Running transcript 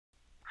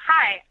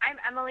I'm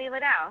Emily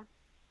Ladau.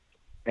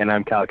 And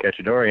I'm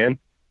Khachadurian.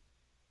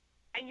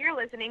 And you're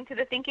listening to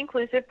the Think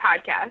Inclusive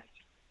podcast.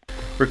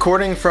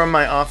 Recording from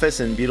my office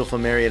in beautiful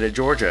Marietta,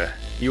 Georgia,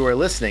 you are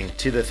listening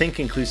to the Think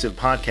Inclusive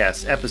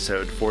podcast,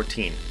 episode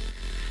 14.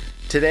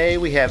 Today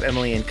we have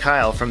Emily and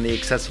Kyle from the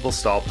Accessible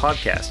Stall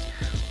podcast,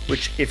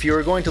 which, if you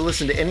are going to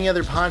listen to any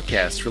other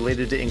podcast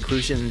related to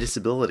inclusion and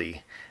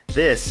disability,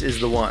 this is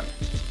the one.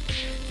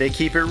 They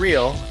keep it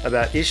real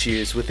about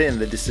issues within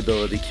the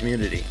disability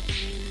community.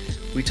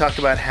 We talk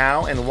about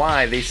how and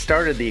why they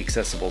started the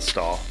Accessible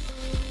Stall.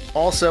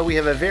 Also, we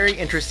have a very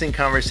interesting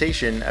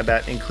conversation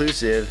about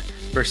inclusive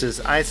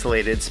versus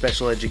isolated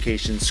special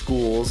education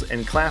schools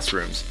and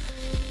classrooms.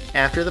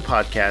 After the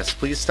podcast,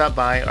 please stop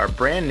by our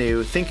brand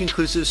new Think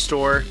Inclusive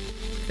store,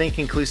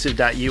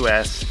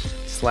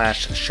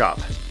 thinkinclusive.us/shop,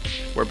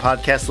 where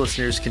podcast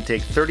listeners can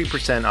take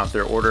 30% off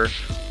their order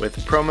with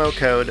promo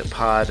code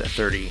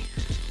POD30.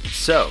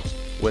 So,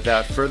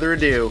 without further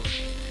ado,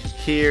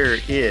 here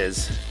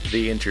is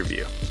the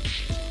interview.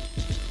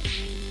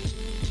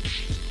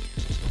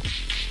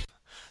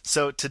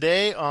 So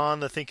today on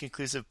the Think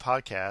Inclusive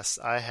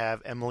podcast, I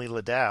have Emily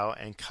Ladau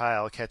and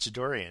Kyle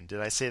Khachadurian. Did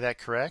I say that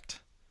correct?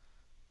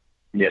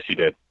 Yes, you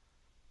did.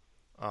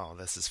 Oh,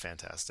 this is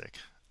fantastic.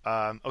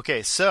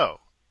 Okay,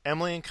 so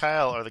Emily and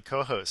Kyle are the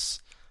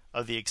co-hosts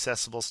of the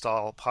Accessible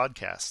Stall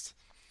podcast.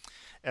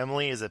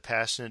 Emily is a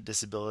passionate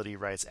disability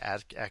rights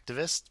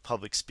activist,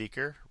 public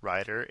speaker,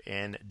 writer,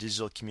 and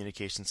digital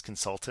communications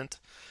consultant.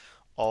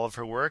 All of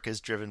her work is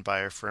driven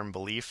by her firm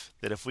belief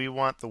that if we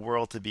want the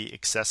world to be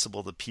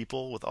accessible to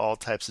people with all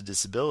types of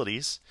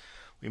disabilities,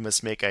 we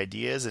must make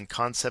ideas and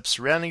concepts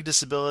surrounding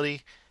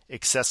disability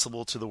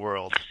accessible to the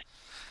world.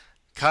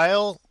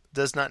 Kyle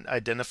does not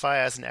identify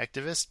as an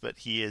activist, but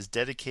he is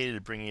dedicated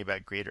to bringing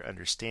about greater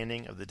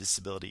understanding of the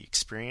disability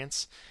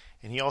experience,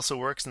 and he also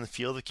works in the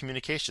field of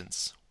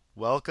communications.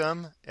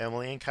 Welcome,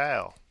 Emily and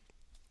Kyle.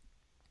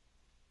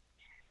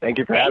 Thank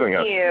you for having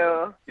us. Thank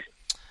you.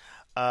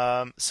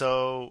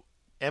 So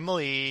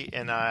Emily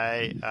and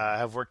I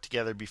have worked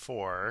together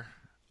before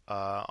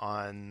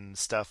on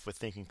stuff with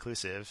Think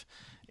Inclusive,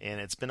 and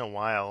it's been a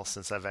while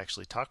since I've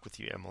actually talked with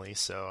you, Emily,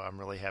 so I'm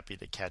really happy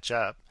to catch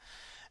up.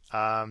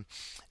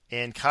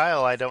 And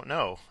Kyle, I don't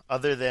know,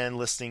 other than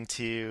listening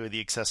to the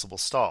Accessible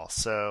Stall.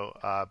 So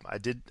I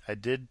did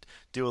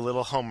do a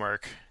little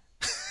homework,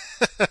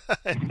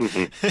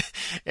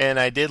 and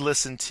I did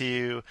listen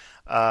to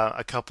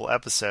a couple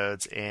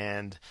episodes,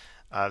 and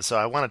so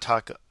I want to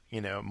talk,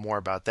 more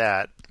about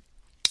that.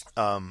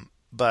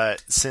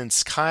 But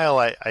since Kyle,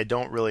 I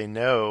don't really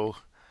know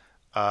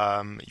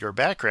your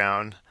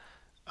background,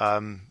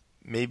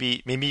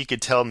 maybe you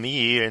could tell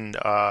me and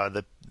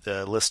the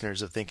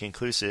listeners of Think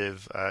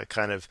Inclusive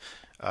kind of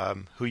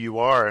who you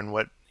are and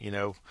what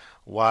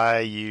why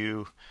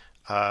you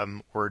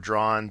were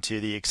drawn to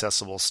the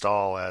Accessible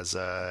Stall as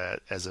a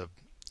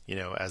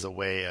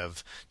way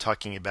of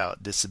talking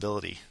about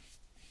disability.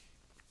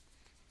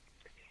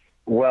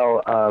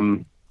 Well,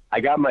 I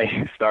got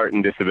my start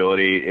in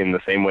disability in the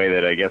same way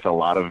that I guess a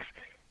lot of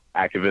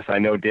activists I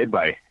know did,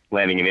 by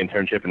landing an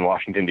internship in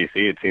Washington, D.C.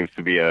 It seems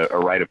to be a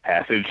rite of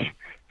passage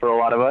for a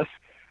lot of us.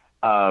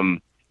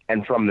 And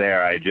from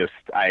there, I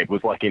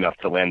was lucky enough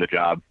to land the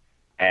job.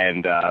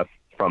 And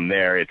from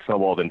there, it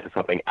snowballed into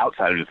something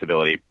outside of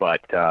disability.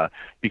 But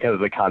because of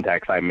the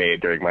contacts I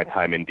made during my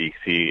time in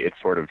D.C., it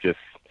sort of just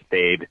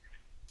stayed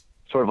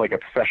sort of like a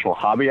professional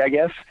hobby, I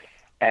guess.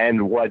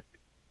 And what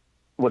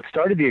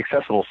started the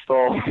Accessible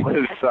Stall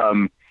was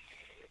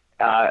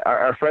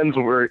our friends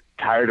were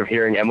tired of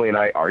hearing Emily and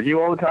I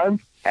argue all the time.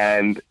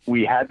 And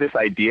we had this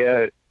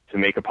idea to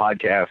make a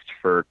podcast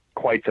for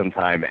quite some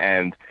time.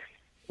 And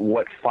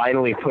what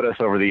finally put us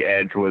over the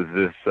edge was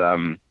this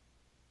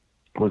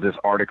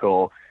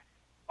article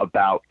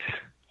about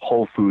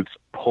Whole Foods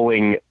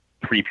pulling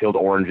pre-peeled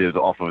oranges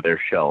off of their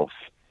shelves.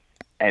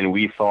 And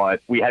we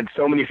thought, we had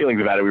so many feelings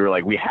about it. We were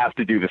like, we have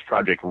to do this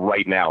project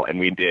right now. And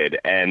we did.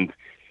 And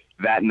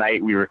that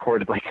night we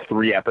recorded like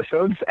 3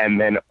 episodes. And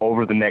then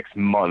over the next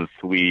month,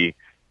 we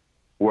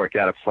worked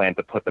out a plan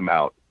to put them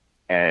out.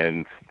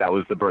 And that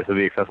was the birth of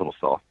the Accessible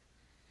Stall.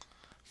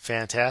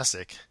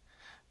 Fantastic.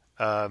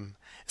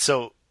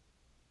 So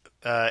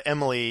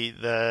Emily,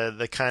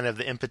 the kind of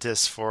the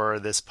impetus for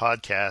this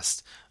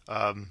podcast,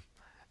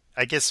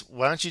 I guess,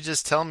 why don't you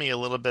just tell me a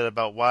little bit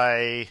about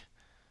why,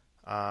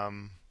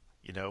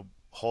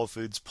 Whole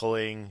Foods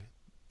pulling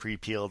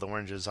pre-peeled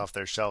oranges off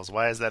their shelves?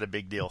 Why is that a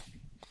big deal?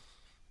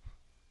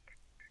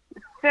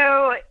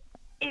 So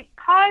it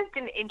caused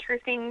an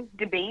interesting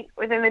debate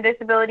within the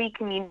disability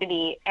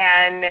community,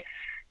 and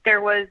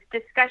there was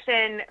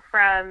discussion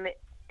from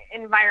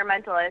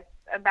environmentalists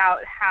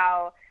about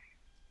how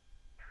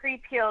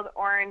pre-peeled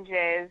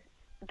oranges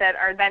that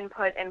are then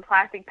put in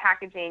plastic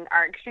packaging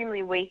are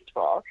extremely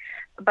wasteful.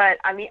 But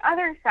on the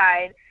other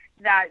side,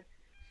 that's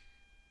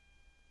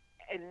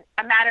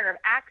a matter of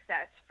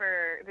access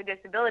for the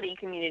disability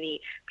community.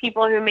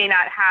 People who may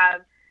not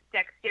have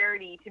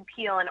dexterity to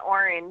peel an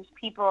orange,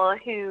 people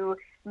who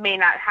may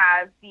not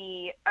have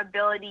the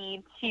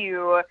ability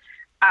to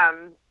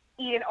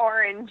eat an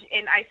orange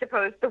in, I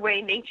suppose, the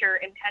way nature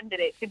intended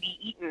it to be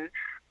eaten,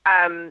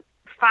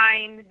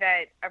 find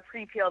that a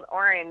pre-peeled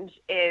orange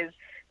is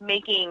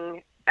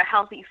making a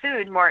healthy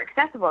food more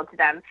accessible to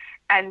them.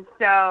 And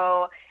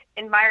so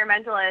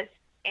environmentalists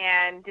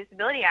and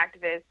disability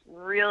activists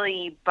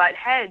really butt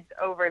heads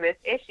over this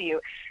issue.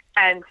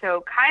 And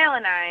so Kyle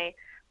and I,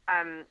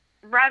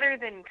 rather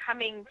than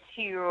coming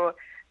to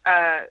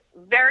a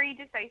very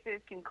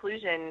decisive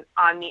conclusion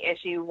on the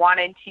issue,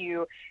 wanted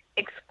to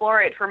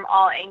explore it from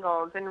all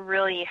angles and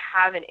really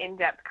have an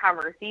in-depth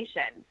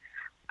conversation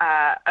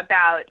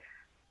about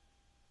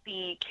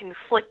the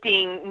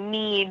conflicting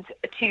needs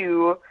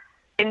to,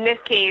 in this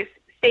case,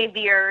 save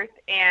the earth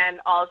and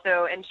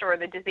also ensure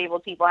that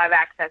disabled people have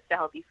access to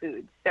healthy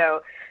foods.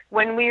 So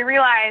when we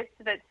realized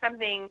that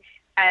something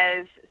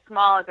as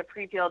small as a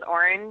pre-peeled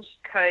orange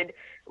could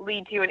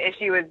lead to an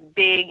issue as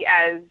big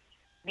as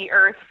the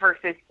earth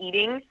versus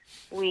eating,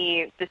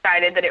 we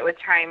decided that it was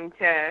time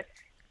to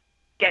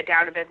get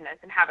down to business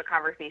and have a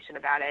conversation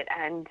about it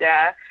and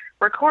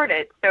record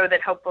it so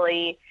that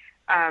hopefully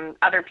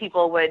other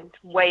people would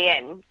weigh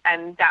in.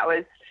 And that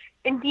was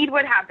indeed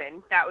what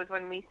happened. That was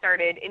when we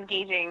started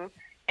engaging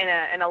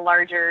in a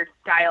larger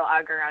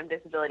dialogue around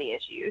disability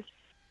issues.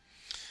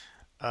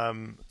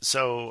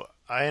 So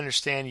I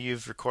understand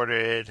you've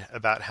recorded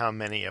about how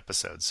many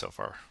episodes so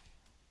far?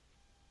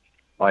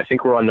 Well, I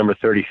think we're on number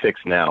 36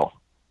 now.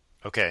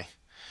 Okay.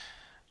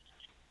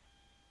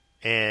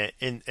 And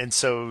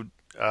so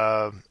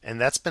and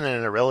that's been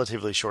in a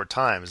relatively short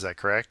time. Is that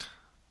correct?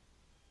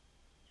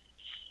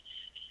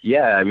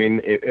 Yeah, I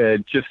mean,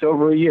 just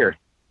over a year.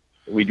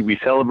 We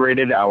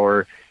celebrated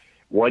our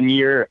 1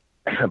 year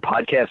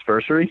podcast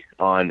anniversary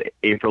on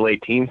April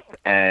 18th,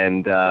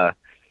 and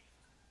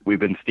we've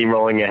been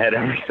steamrolling ahead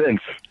ever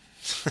since.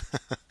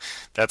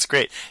 That's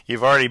great.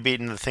 You've already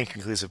beaten the Think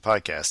Inclusive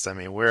podcast. I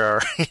mean,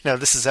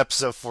 this is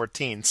episode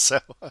 14, so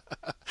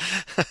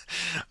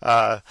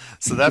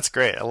so that's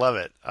great. I love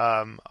it.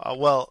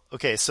 Well,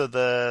 okay, so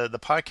the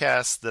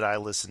podcasts that I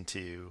listened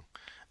to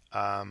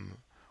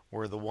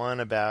were the one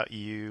about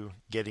you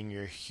getting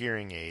your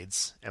hearing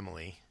aids,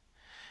 Emily.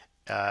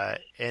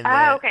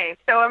 Okay,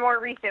 so a more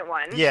recent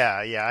one.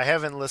 Yeah, I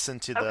haven't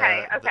listened to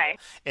Okay.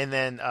 And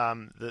then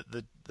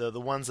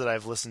the ones that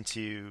I've listened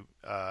to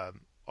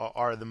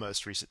are the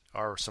most recent,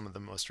 are some of the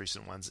most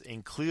recent ones,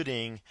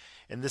 including,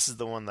 and this is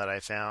the one that I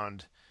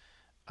found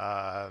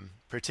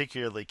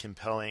particularly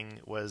compelling,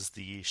 was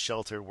the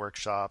shelter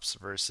workshops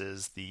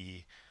versus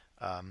the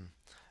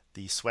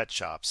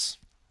sweatshops.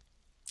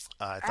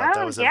 I thought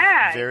that was a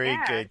very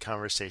good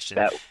conversation.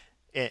 That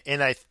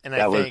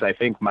was, I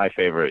think, my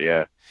favorite.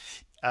 Yeah.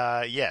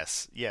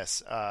 Yes.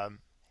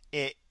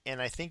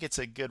 And I think it's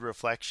a good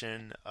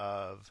reflection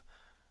of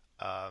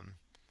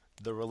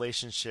the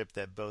relationship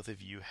that both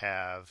of you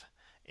have,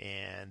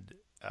 and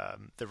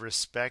the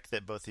respect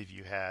that both of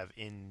you have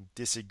in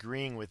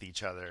disagreeing with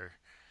each other,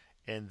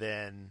 and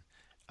then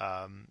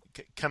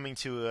coming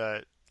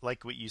to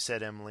like what you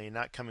said, Emily,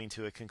 not coming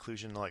to a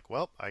conclusion like,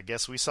 well, I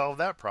guess we solved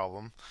that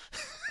problem,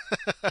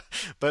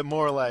 but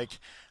more like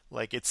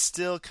it's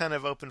still kind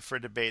of open for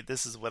debate.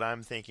 This is what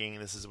I'm thinking.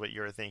 This is what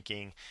you're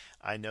thinking.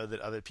 I know that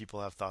other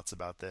people have thoughts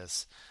about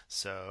this.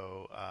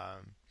 So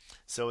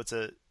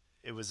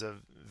it was a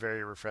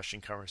very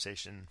refreshing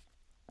conversation.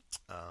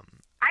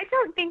 I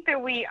don't think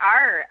that we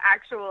are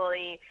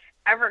actually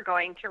ever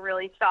going to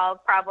really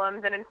solve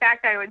problems. And in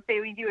fact, I would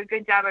say we do a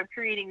good job of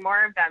creating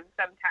more of them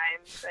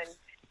sometimes and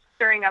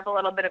stirring up a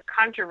little bit of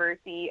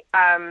controversy.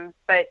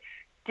 But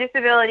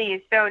disability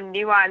is so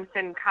nuanced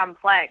and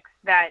complex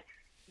that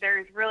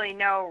there's really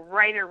no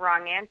right or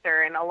wrong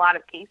answer in a lot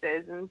of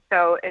cases. And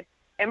so it's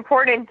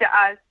important to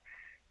us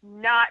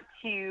not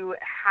to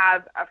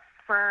have a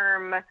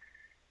firm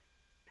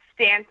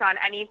stance on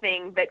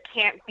anything that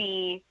can't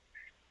be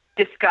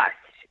discussed.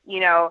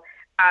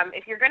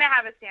 If you're going to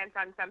have a stance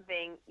on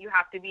something, you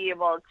have to be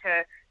able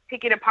to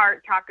pick it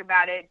apart, talk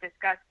about it,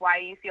 discuss why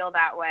you feel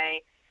that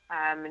way.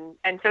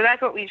 And so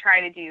that's what we try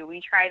to do. We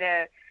try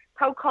to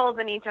poke holes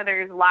in each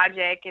other's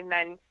logic and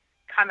then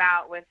come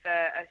out with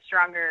a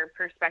stronger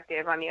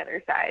perspective on the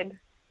other side.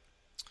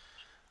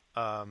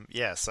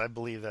 Yes, I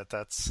believe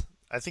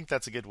I think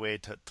that's a good way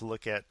to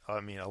look at,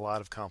 a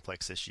lot of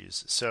complex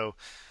issues. So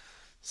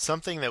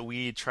something that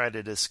we try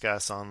to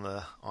discuss on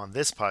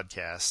this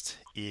podcast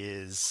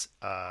is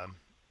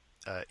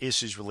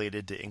issues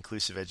related to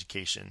inclusive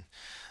education.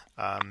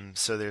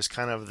 So there's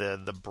kind of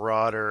the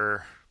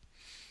broader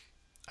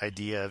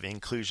idea of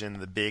inclusion,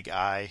 the big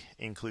I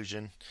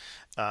inclusion,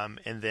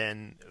 and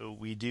then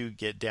we do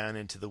get down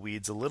into the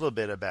weeds a little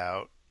bit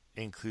about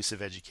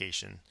inclusive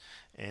education.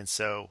 And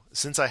so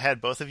since I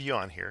had both of you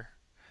on here,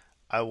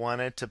 I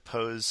wanted to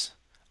pose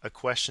a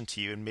question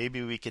to you, and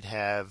maybe we could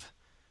have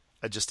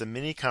just a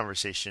mini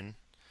conversation,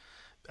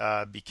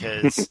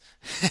 because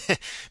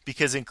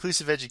because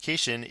inclusive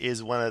education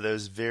is one of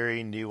those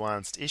very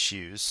nuanced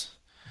issues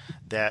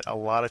that a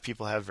lot of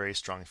people have very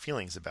strong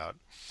feelings about.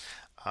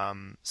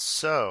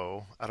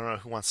 So I don't know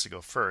who wants to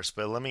go first,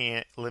 but let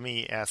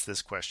me ask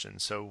this question.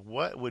 So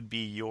what would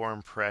be your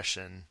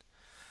impression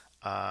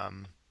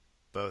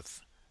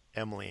both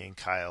Emily and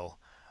Kyle,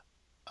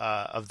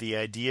 of the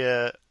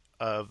idea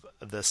of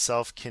the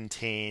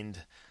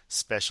self-contained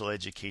special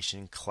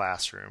education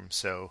classroom.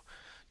 So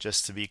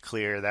just to be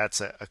clear, that's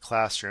a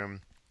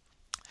classroom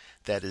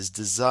that is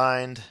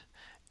designed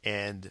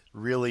and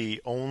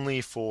really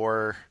only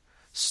for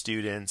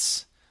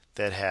students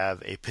that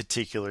have a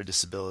particular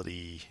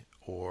disability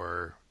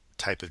or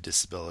type of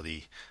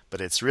disability,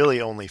 but it's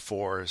really only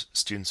for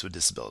students with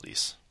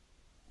disabilities.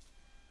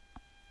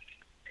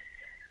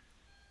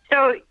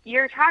 So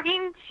you're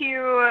talking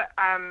to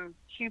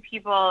two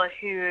people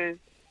whose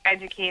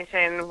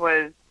education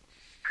was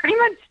pretty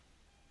much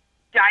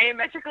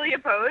diametrically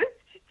opposed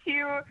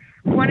to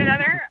one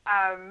another.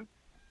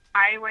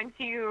 I went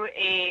to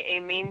a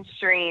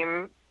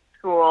mainstream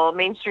school,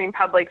 mainstream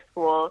public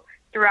school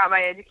throughout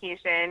my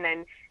education,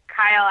 and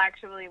Kyle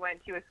actually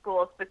went to a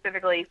school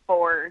specifically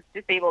for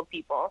disabled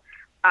people.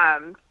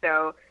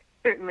 So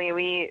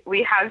certainly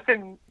we have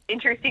some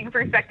interesting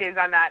perspectives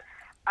on that.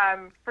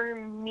 For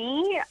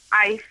me,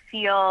 I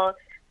feel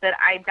that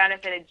I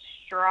benefited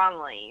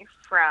strongly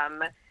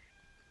from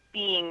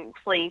being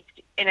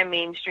placed in a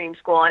mainstream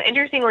school. And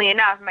interestingly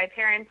enough, my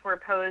parents were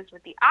posed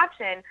with the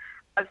option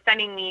of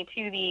sending me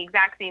to the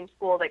exact same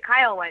school that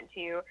Kyle went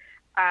to,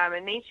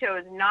 and they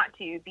chose not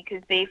to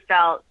because they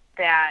felt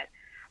that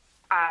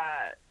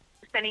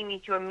sending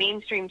me to a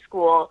mainstream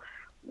school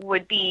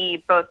would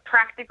be both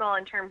practical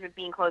in terms of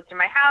being close to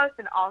my house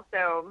and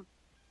also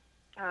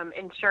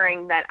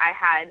ensuring that I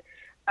had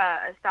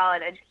a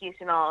solid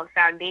educational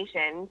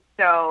foundation.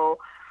 So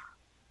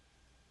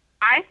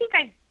I think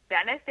I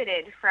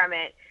benefited from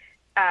it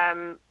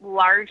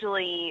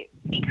largely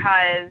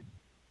because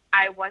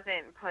I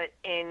wasn't put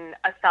in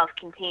a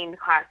self-contained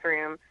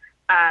classroom.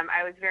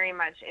 I was very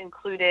much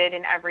included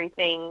in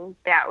everything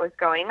that was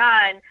going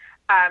on.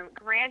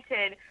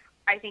 Granted,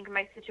 I think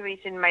my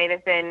situation might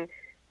have been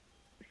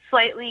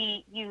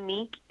slightly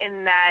unique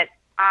in that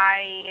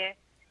I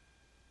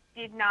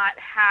did not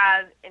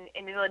have an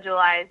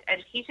individualized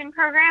education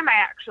program. I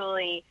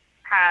actually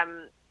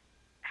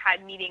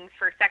had meetings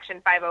for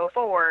Section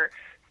 504.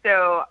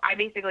 So I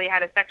basically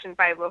had a Section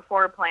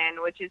 504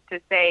 plan, which is to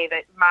say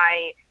that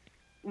my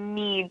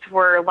needs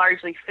were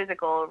largely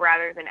physical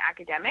rather than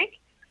academic.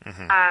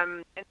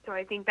 And so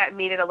I think that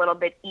made it a little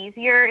bit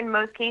easier in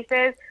most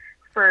cases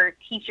for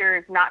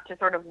teachers not to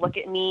sort of look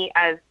at me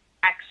as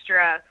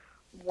extra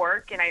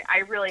work. And I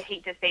really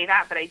hate to say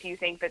that, but I do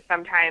think that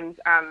sometimes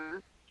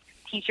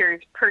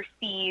teachers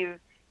perceive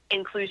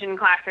inclusion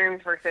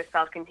classrooms versus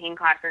self-contained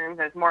classrooms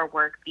as more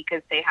work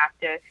because they have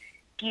to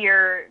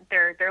gear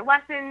their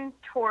lessons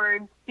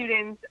towards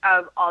students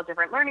of all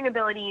different learning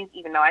abilities,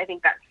 even though I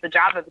think that's the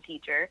job of a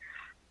teacher.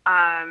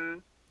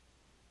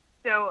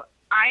 So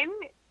I'm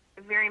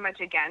very much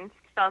against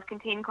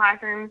self-contained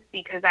classrooms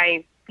because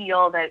I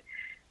feel that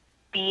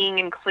being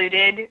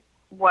included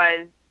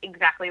was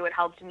exactly what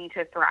helped me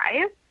to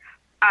thrive.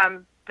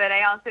 But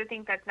I also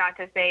think that's not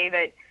to say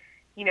that,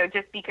 you know,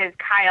 just because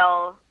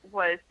Kyle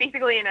was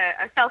basically in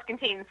a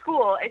self-contained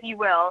school, if you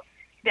will,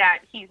 that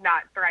he's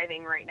not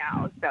thriving right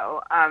now.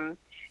 So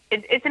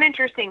it's an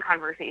interesting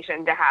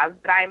conversation to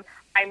have, but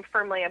I'm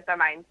firmly of the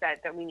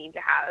mindset that we need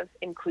to have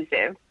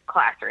inclusive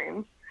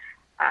classrooms.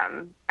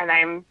 And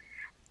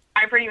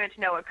I pretty much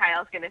know what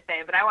Kyle's going to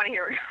say, but I want to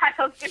hear what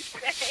Kyle's going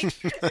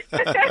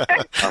to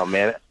say. Oh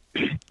man,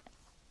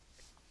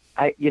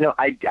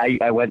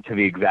 I went to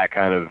the exact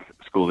kind of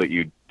school that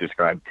you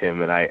described,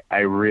 Tim, and I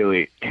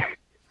really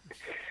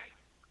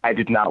I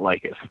did not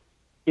like it.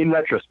 In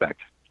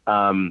retrospect,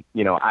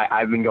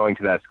 I've been going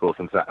to that school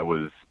since I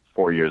was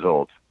 4 years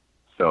old.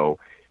 So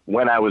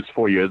when I was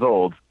 4 years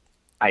old,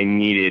 I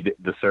needed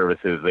the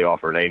services they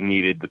offered. I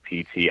needed the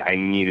PT. I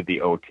needed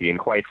the OT. And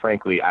quite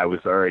frankly, I was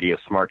already a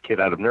smart kid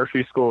out of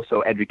nursery school,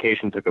 so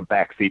education took a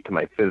backseat to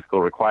my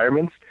physical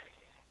requirements.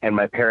 And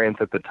my parents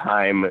at the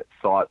time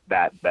thought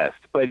that best.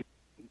 But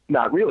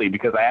not really,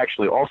 because I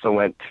actually also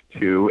went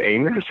to a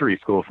nursery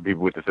school for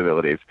people with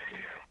disabilities.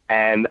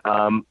 And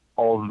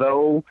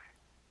although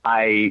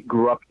I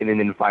grew up in an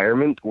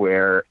environment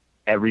where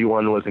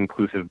everyone was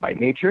inclusive by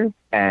nature,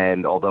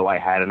 and although I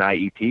had an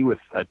IEP with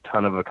a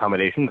ton of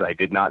accommodations I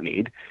did not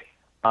need,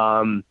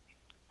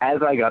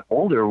 as I got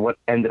older, what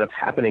ended up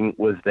happening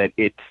was that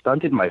it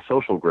stunted my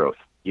social growth,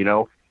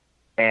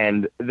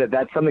 and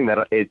that's something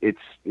that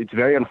it's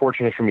very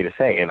unfortunate for me to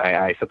say, and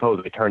I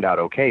suppose it turned out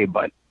okay,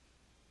 but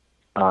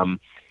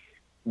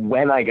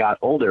when I got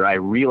older, I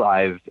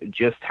realized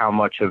just how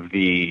much of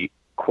the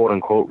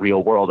quote-unquote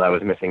real world I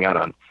was missing out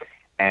on.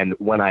 And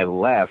when I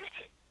left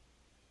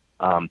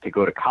to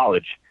go to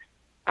college,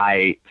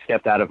 I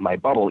stepped out of my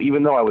bubble,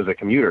 even though I was a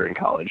commuter in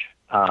college.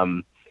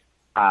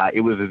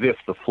 It was as if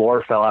the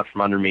floor fell out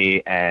from under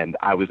me, and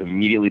I was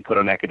immediately put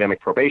on academic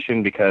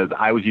probation because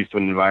I was used to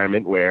an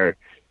environment where,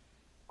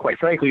 quite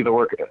frankly, the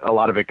work, a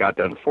lot of it got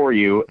done for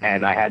you,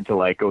 and I had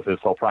to go through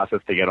this whole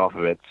process to get off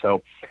of it.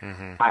 So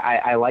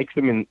I liked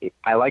them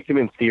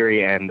in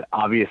theory, and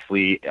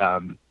obviously,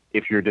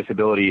 if your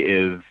disability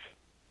is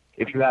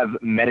if you have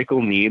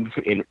medical needs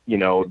in,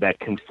 that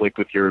conflict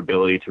with your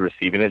ability to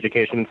receive an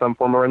education in some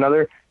form or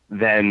another,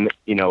 then,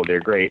 they're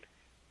great.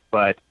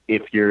 But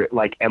if you're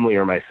like Emily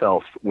or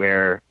myself,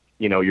 where,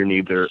 your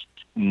needs are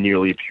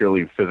nearly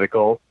purely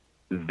physical,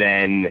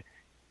 then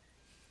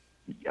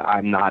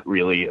I'm not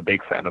really a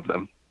big fan of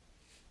them.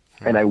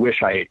 And I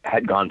wish I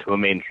had gone to a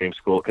mainstream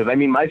school, because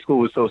my school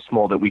was so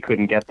small that we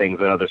couldn't get things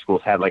that other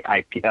schools had, like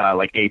AP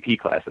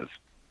classes.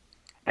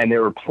 And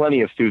there were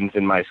plenty of students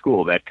in my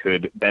school that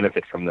could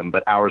benefit from them,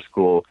 but our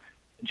school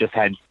just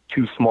had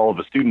too small of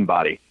a student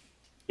body,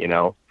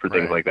 for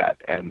things like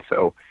that. And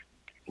so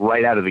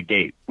right out of the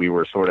gate, we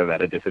were sort of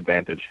at a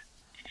disadvantage.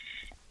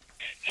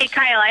 Hey,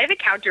 Kyle, I have a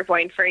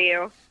counterpoint for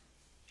you.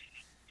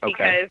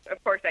 Okay. Because,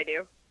 of course, I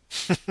do.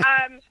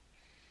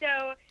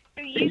 So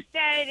you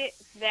said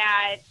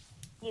that,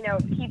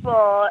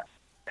 people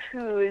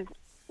whose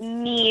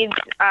needs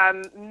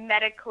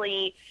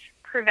medically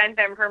prevent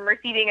them from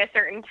receiving a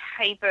certain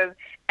type of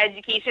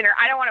education, or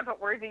I don't want to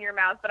put words in your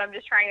mouth, but I'm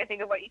just trying to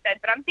think of what you said.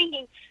 But I'm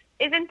thinking,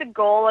 isn't the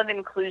goal of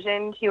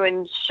inclusion to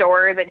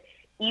ensure that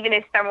even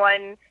if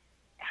someone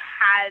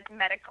has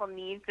medical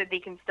needs, that they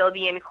can still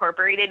be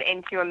incorporated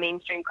into a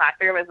mainstream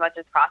classroom as much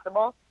as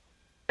possible?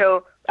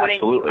 So wouldn't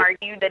Absolutely. you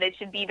argue that it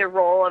should be the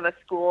role of a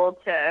school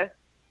to,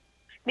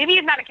 maybe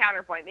it's not a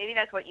counterpoint, maybe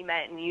that's what you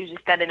meant and you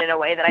just said it in a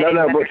way that I didn't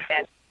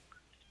understand.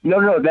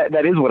 No,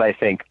 that is what I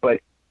think,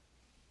 but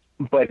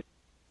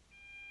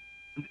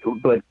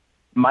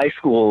my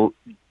school,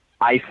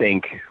 I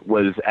think,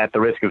 was, at the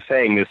risk of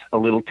saying this, a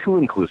little too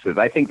inclusive.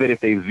 I think that if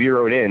they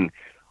zeroed in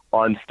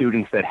on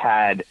students that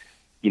had,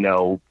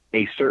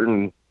 a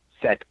certain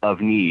set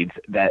of needs,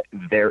 that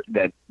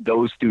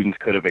those students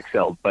could have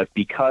excelled. But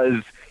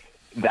because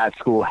that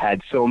school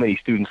had so many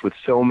students with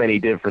so many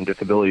different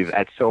disabilities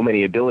at so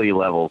many ability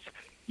levels,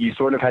 you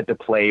sort of had to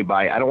play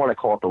by, I don't want to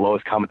call it the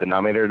lowest common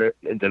denominator,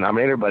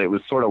 but it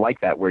was sort of like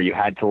that, where you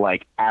had to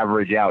like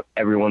average out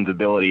everyone's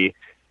ability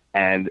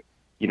and,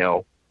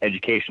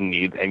 education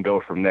needs and go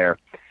from there.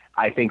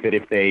 I think that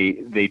if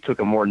they took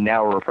a more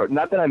narrow approach,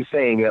 not that I'm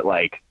saying that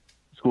like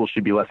schools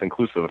should be less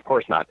inclusive, of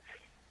course not,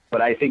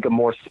 but I think a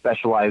more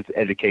specialized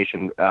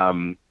education,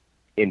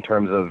 in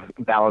terms of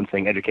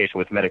balancing education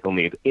with medical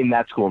needs in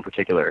that school in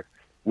particular,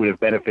 would have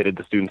benefited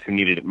the students who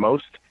needed it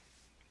most.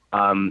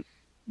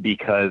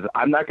 Because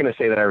I'm not going to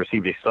say that I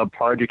received a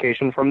subpar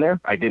education from there.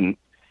 I didn't.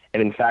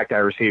 And in fact, I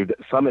received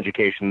some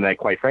education that,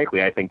 quite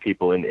frankly, I think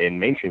people in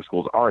mainstream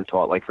schools aren't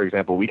taught. Like, for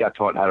example, we got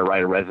taught how to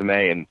write a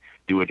resume and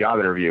do a job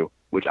interview,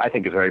 which I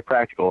think is very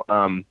practical.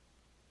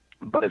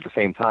 But at the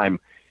same time,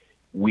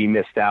 we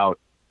missed out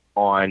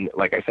on,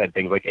 like I said,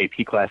 things like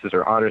AP classes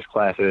or honors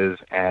classes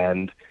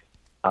and,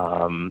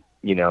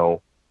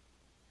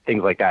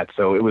 things like that.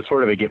 So it was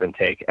sort of a give and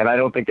take. And I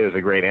don't think there's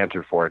a great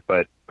answer for it.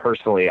 But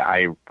personally,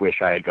 I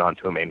wish I had gone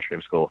to a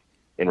mainstream school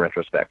in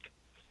retrospect.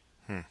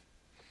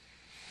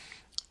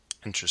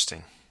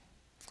 Interesting.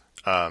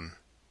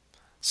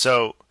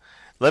 So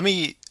let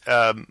me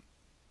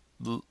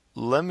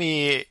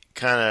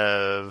kind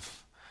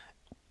of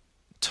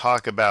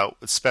talk about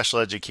special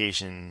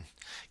education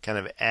kind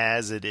of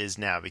as it is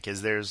now,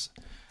 because there's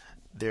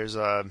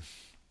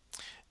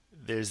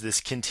this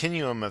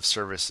continuum of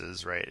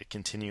services, right? A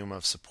continuum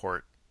of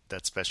support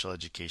that special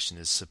education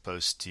is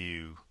supposed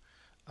to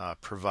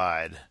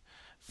provide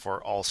for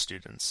all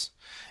students.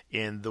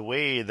 And the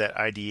way that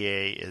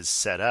IDA is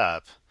set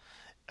up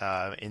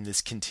in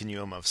this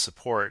continuum of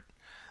support,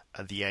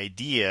 the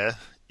idea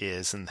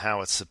is, and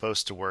how it's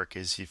supposed to work,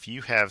 is if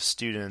you have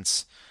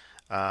students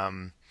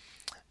that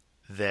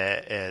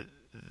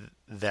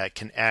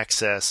can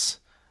access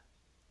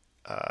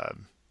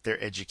their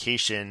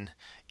education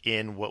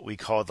in what we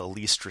call the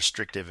least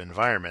restrictive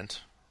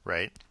environment,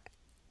 right?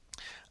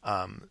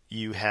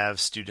 You have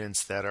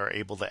students that are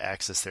able to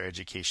access their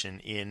education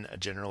in a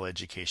general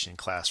education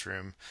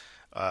classroom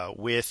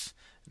with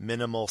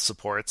minimal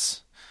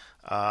supports,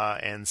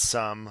 and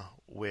some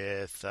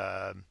with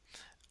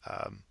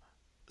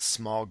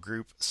small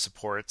group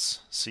supports.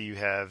 So you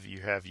have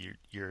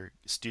your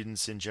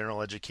students in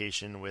general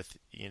education with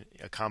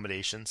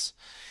accommodations,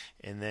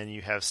 and then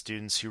you have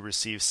students who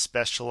receive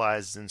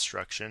specialized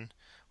instruction,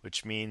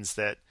 which means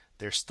that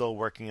they're still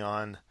working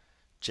on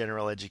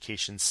general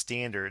education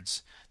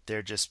standards.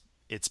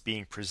 It's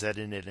being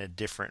presented in a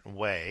different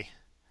way,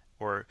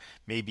 or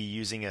maybe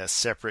using a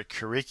separate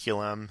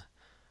curriculum,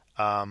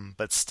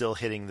 but still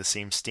hitting the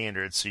same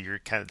standards. So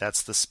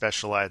that's the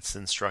specialized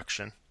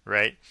instruction,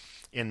 right?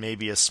 In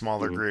maybe a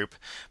smaller group,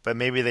 but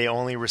maybe they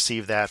only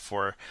receive that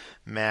for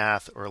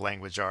math or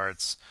language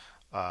arts.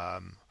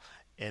 And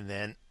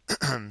then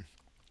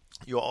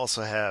you'll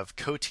also have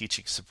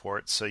co-teaching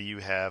support. So you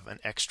have an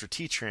extra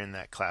teacher in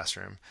that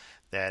classroom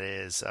that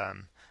is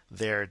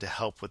there to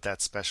help with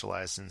that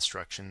specialized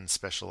instruction,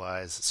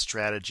 specialized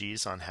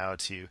strategies on how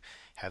to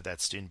have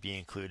that student be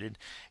included.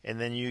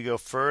 And then you go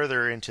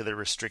further into the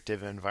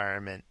restrictive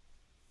environment,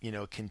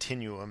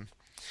 continuum,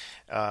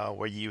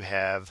 where you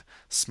have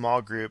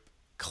small group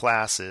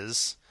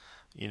classes,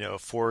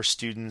 for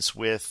students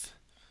with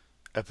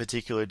a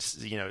particular,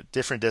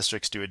 different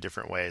districts do it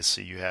different ways.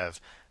 So you have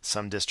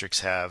some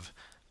districts have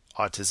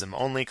autism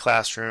only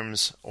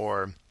classrooms,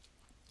 or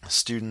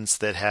students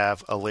that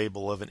have a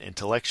label of an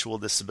intellectual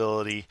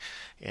disability,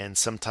 and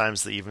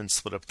sometimes they even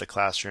split up the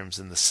classrooms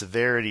in the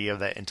severity of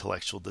that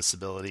intellectual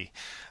disability.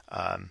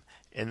 And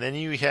then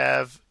you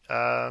have,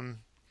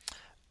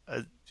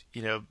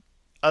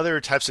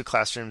 other types of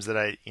classrooms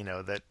that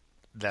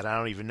that I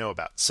don't even know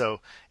about.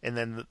 So, and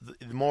then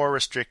the more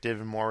restrictive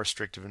and more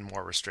restrictive and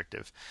more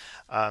restrictive.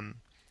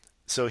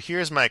 So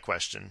here's my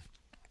question: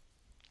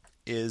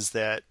 is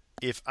that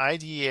if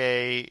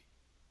IDEA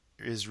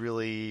is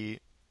really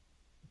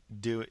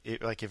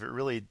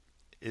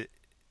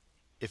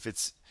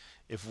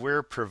if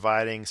we're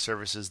providing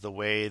services the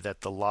way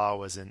that the law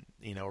was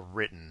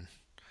written,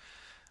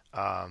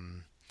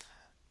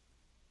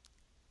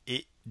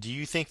 do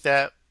you think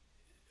that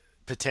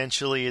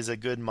potentially is a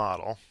good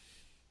model?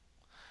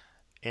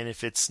 And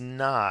if it's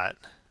not,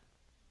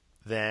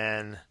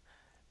 then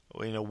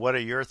what are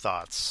your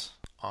thoughts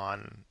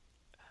on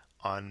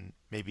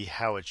maybe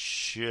how it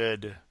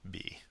should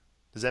be?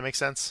 Does that make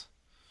sense?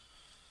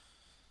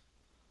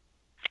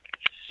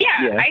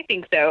 Yeah. I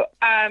think so.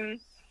 And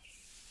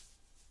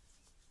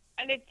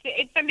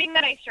it's something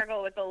that I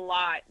struggle with a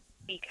lot,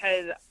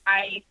 because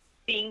I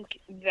think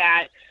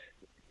that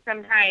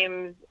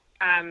sometimes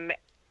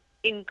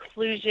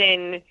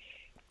inclusion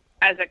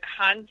as a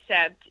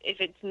concept,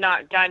 if it's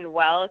not done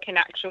well, can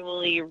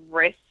actually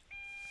risk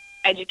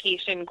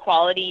education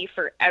quality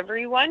for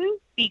everyone,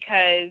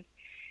 because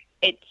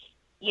it's,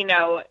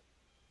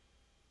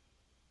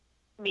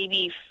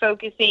 maybe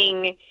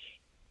focusing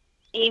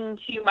in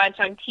too much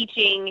on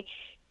teaching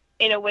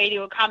in a way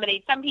to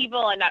accommodate some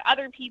people and not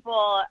other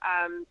people.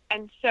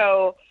 And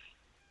so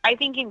I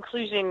think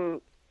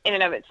inclusion in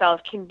and of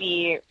itself can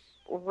be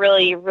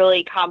really,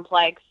 really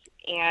complex.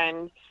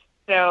 And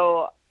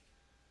so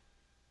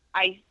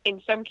I,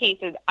 in some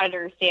cases,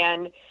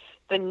 understand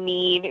the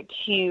need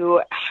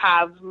to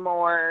have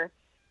more,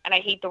 and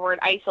I hate the word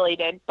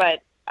isolated,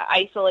 but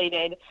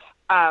isolated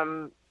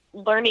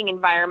learning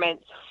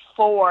environments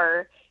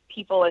for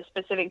people with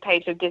specific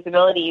types of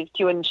disabilities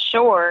to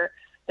ensure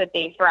that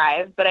they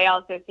thrive. But I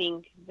also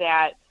think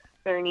that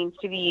there needs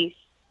to be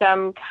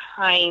some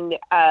kind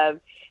of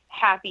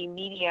happy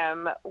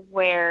medium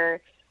where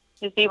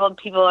disabled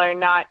people are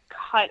not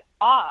cut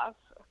off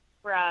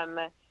from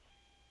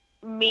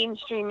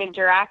mainstream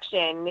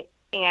interaction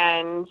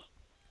and,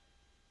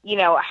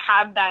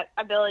 have that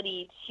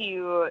ability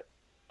to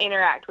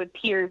interact with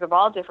peers of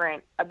all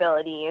different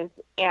abilities.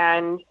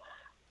 And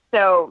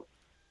so,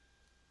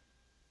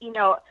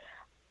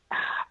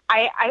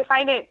 I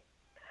find it,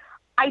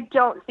 I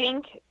don't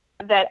think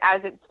that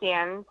as it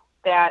stands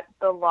that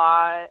the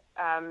law,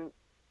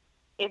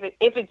 if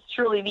it's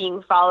truly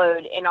being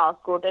followed in all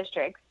school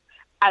districts,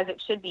 as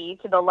it should be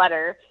to the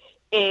letter,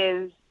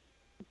 is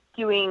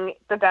doing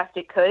the best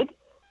it could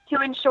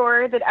to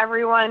ensure that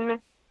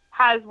everyone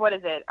has,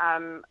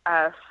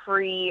 a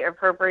free,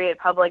 appropriate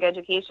public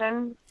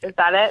education. Is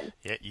that it?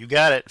 Yeah, you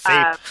got it.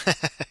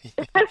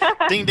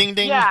 FAPE. Ding, ding,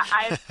 ding. Yeah,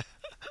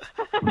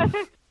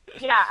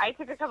 I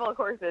took a couple of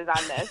courses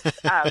on this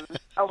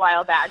a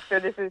while back, so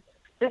this is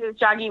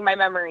jogging my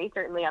memory,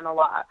 certainly, on the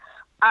law.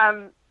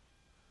 And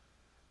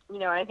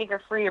I think a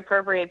free,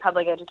 appropriate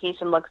public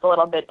education looks a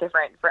little bit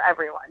different for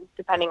everyone,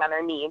 depending on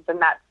their needs,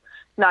 and that's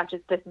not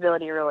just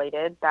disability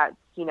related. That's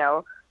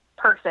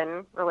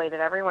person related.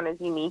 Everyone is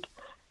unique,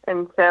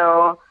 and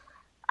so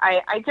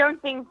I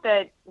don't think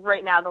that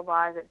right now the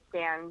law as it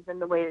stands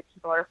and the way that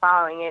people are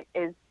following it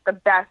is the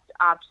best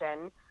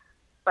option.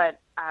 But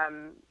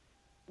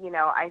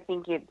I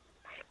think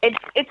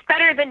it's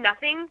better than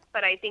nothing.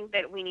 But I think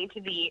that we need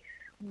to be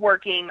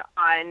working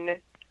on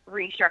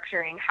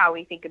restructuring how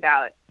we think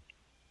about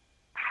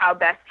how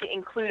best to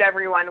include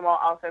everyone while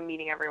also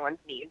meeting everyone's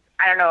needs.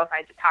 I don't know if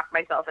I just talked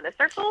myself in a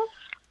circle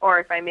or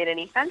if I made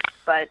any sense,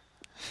 but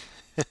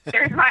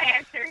there's my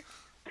answer.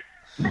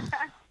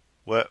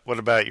 What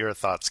about your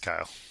thoughts,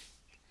 Kyle?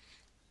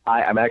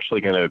 I'm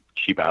actually going to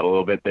cheap out a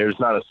little bit. There's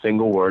not a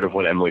single word of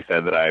what Emily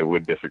said that I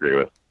would disagree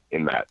with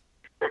in that.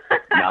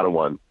 Not a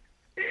one.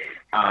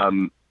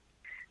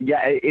 Yeah,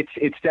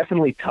 it's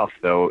definitely tough,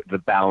 though, the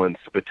balance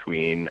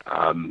between,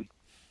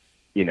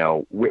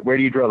 where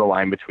do you draw the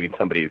line between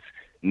somebody's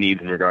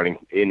needs in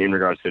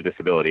regards to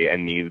disability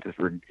and needs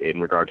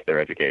in regards to their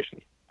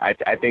education? I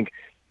think,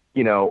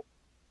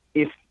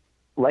 if,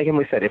 like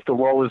Emily said, if the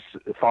law was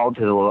followed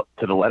to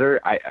the letter,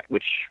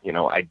 which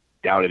I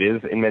doubt it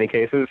is in many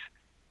cases,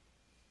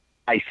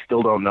 I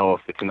still don't know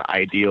if it's an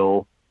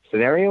ideal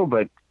scenario,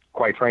 but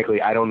quite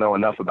frankly, I don't know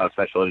enough about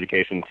special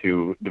education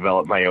to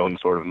develop my own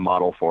sort of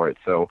model for it.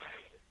 So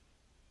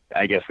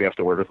I guess we have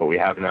to work with what we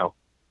have now.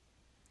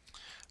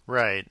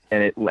 Right.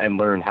 And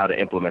learn how to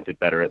implement it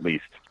better, at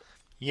least.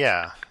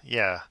 Yeah.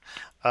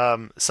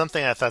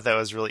 Something I thought that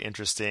was really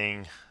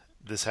interesting,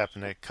 this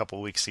happened a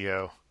couple weeks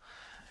ago,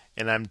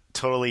 and I'm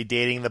totally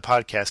dating the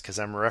podcast because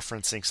I'm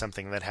referencing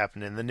something that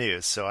happened in the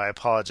news, so I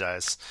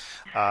apologize.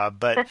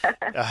 But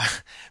uh,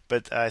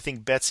 but I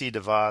think Betsy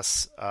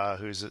DeVos,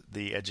 who's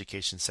the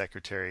education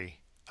secretary,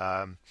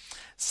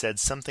 said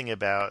something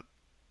about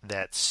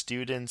that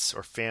students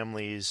or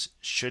families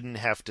shouldn't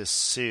have to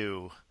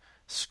sue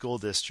school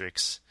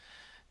districts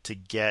to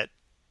get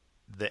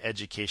the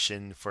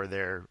education for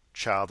their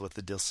child with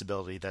a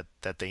disability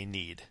that they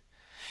need.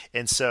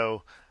 And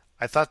so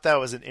I thought that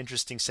was an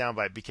interesting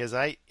soundbite because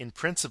I, in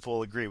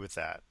principle, agree with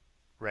that,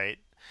 right?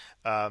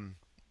 Um,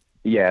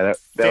 Yeah, that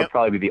fam- would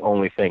probably be the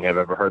only thing I've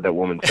ever heard that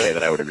woman say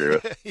that I would agree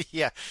with.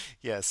 yeah,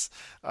 yes.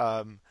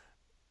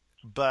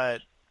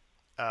 But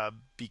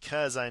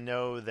because I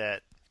know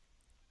that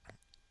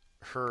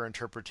her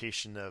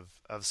interpretation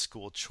of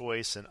school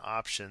choice and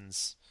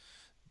options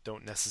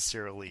don't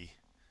necessarily,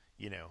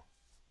 you know,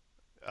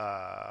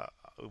 uh,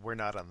 we're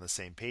not on the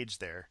same page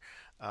there.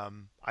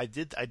 I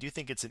do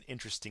think it's an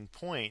interesting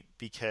point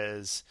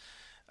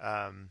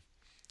um,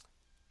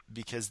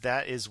 because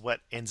that is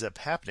what ends up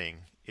happening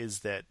is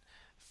that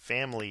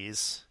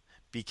families,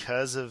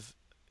 because of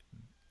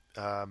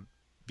um,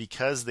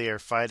 because they are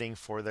fighting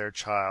for their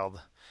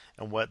child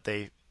and what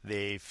they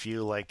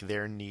feel like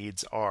their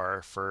needs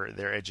are for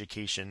their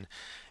education,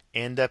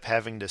 end up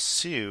having to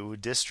sue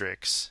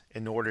districts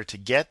in order to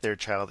get their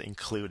child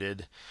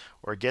included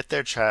or get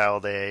their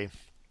child a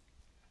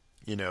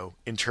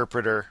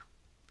interpreter,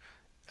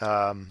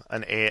 an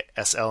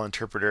ASL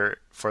interpreter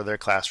for their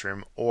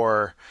classroom,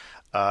 or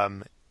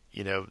um,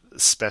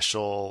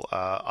 special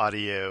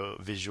audio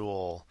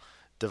visual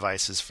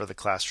devices for the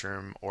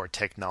classroom or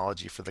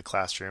technology for the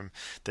classroom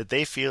that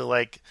they feel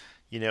like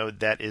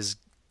that is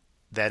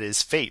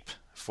FAPE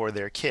for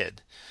their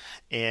kid.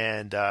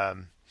 And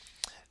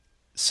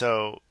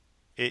so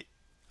it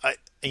I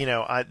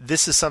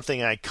this is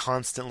something I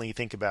constantly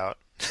think about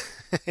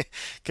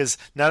because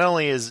not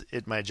only is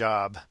it my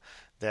job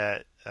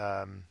that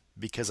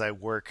because I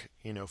work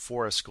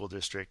for a school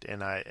district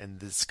and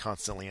this is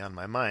constantly on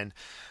my mind,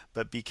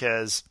 but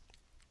because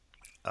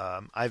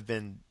I've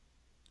been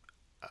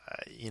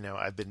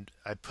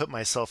I put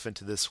myself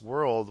into this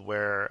world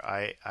where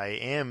I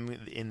am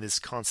in this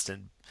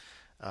constant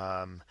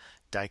um,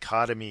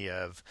 dichotomy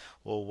of,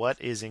 well,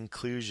 what is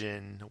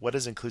inclusion? What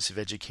does inclusive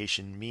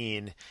education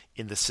mean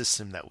in the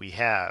system that we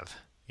have?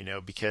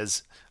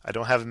 Because I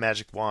don't have a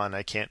magic wand.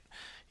 I can't,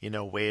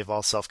 wave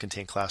all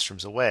self-contained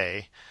classrooms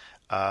away.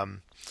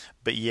 Um,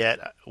 but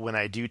yet, when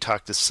I do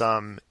talk to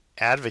some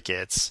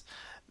advocates,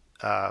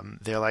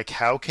 they're like,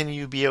 how can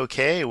you be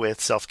okay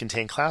with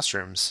self-contained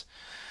classrooms?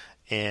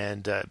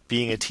 And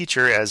being a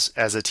teacher, as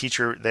a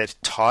teacher that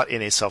taught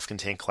in a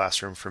self-contained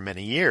classroom for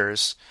many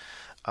years,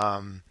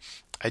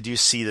 I do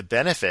see the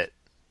benefit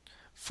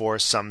for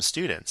some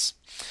students.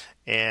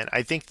 And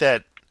I think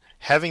that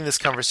having this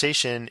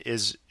conversation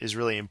is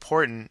really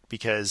important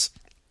because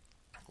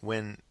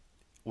when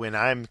when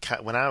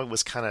I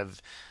was kind of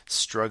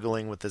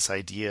struggling with this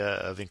idea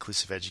of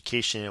inclusive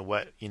education and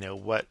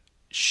what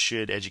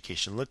should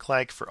education look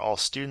like for all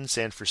students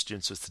and for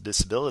students with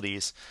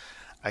disabilities,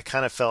 I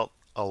kind of felt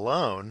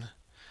alone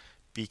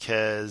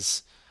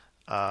because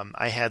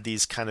I had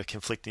these kind of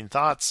conflicting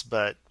thoughts,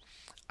 but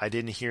I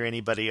didn't hear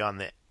anybody on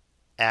the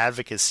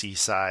advocacy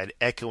side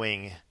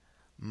echoing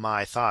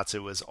my thoughts.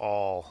 It was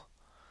all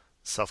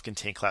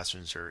self-contained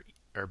classrooms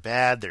are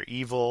bad, they're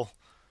evil.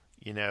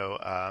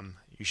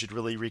 You should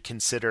really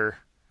reconsider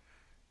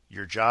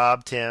your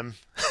job, Tim.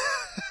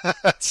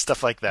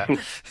 Stuff like that.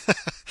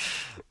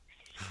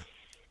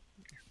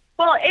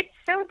 Well, it's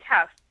so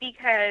tough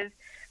because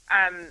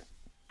I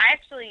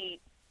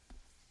actually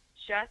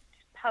just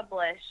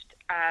published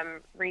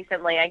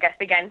recently, I guess,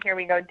 again, here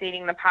we go,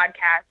 dating the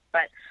podcast,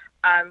 but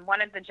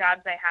one of the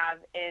jobs I have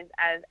is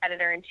as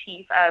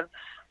editor-in-chief of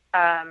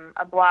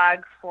a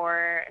blog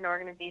for an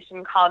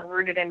organization called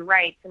Rooted in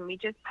Rights, and we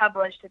just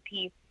published a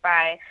piece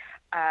by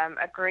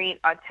a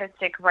great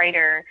autistic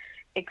writer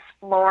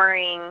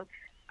exploring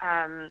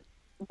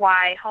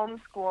why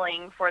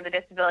homeschooling for the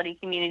disability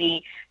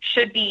community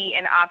should be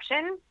an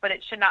option, but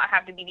it should not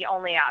have to be the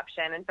only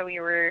option. And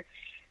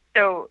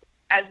so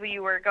as we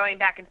were going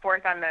back and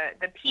forth on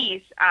the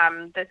piece,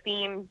 the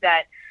theme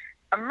that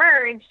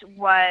emerged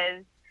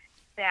was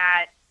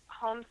that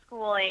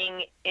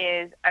homeschooling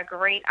is a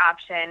great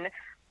option,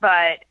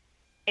 but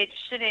it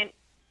shouldn't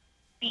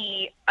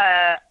be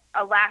a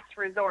last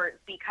resort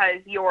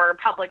because your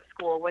public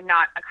school would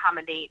not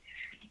accommodate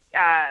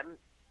a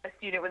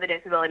student with a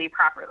disability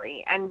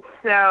properly. And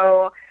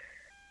so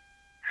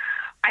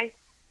I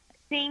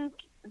think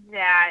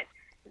that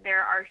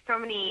there are so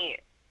many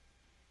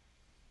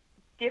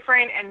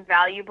different and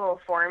valuable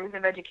forms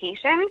of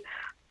education,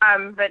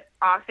 but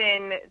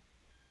often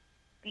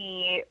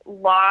the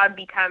law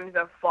becomes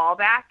a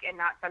fallback and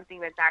not something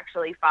that's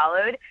actually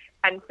followed.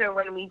 And so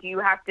when we do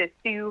have to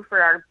sue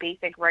for our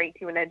basic right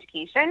to an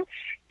education,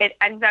 it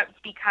ends up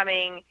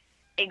becoming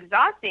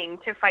exhausting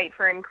to fight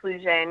for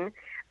inclusion,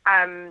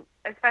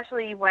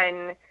 especially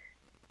when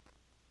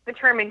the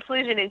term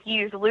inclusion is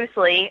used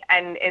loosely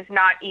and is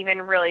not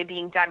even really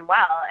being done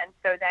well. And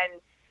so then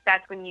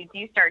that's when you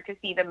do start to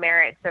see the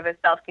merits of a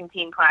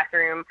self-contained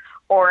classroom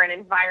or an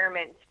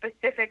environment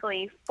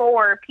specifically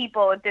for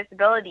people with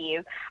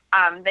disabilities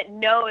that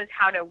knows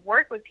how to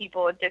work with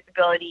people with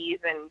disabilities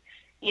and,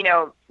 you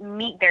know,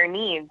 meet their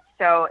needs.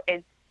 So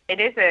it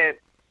is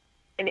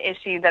an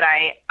issue that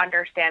I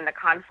understand the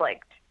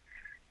conflict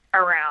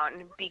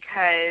around,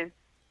 because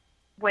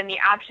when the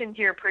options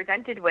you're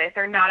presented with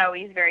are not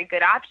always very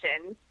good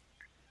options,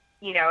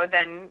 you know,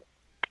 then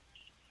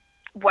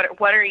what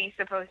are you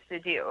supposed to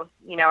do?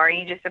 You know, are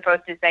you just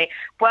supposed to say,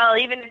 well,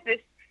 even if this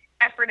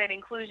effort at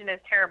inclusion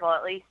is terrible,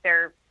 at least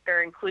they're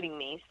including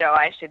me, so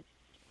I should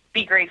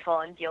be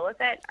grateful and deal with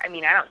it? I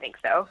mean, I don't think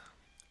so.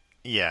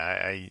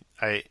 Yeah,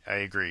 I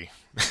agree.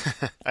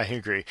 I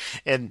agree.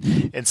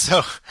 And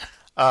so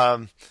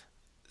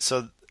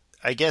so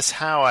I guess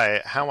how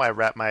I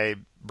wrap my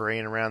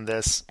brain around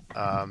this,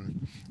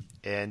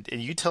 and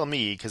you tell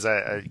me, because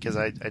I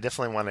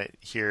definitely want to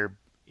hear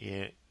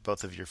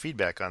both of your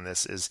feedback on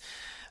this,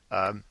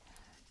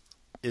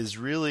 is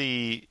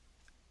really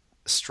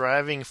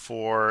striving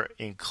for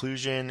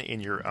inclusion in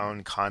your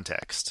own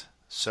context.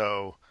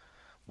 So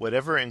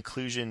whatever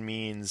inclusion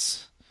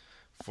means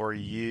for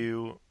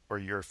you or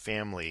your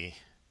family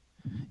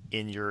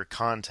in your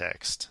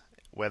context,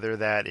 whether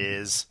that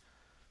is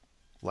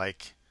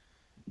like,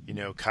 you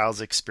know, Kyle's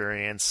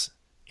experience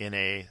in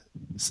a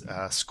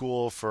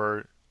school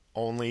for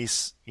only,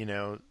 you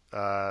know,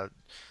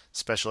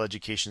 special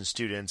education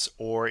students,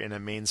 or in a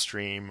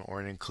mainstream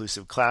or an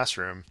inclusive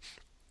classroom,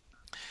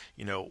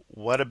 you know,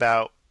 what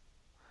about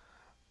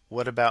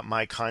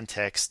my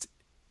context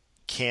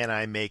can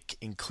I make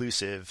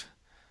inclusive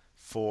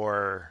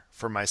for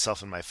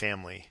myself and my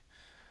family?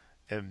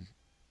 And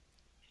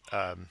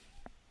I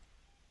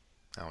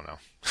don't know.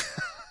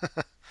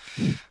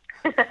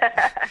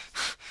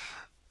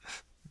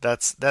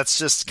 That's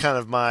just kind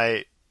of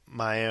my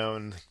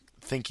own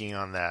thinking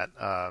on that,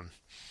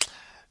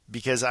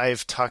 because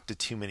I've talked to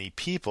too many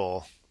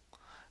people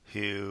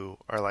who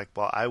are like,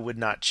 well, I would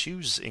not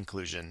choose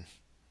inclusion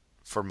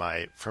for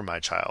my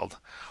child,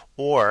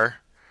 or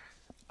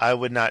I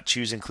would not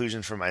choose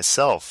inclusion for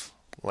myself.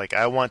 Like,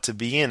 I want to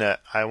be in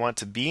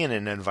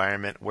an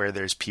environment where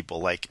there's people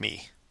like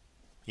me,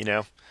 you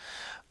know.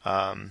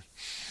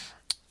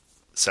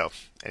 So,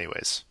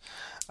 anyways,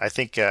 I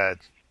think that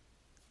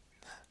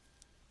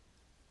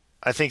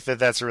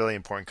that's a really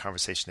important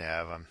conversation to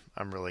have.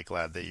 I'm really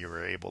glad that you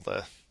were able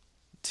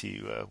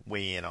to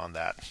weigh in on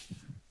that.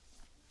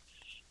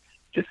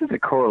 Just as a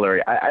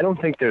corollary, I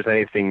don't think there's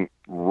anything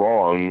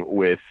wrong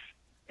with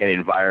an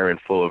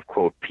environment full of,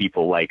 quote,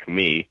 people like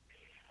me.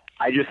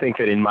 I just think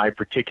that in my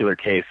particular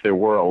case, there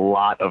were a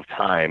lot of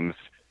times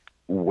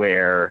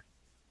where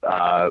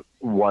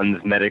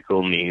one's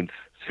medical needs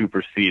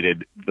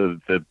superseded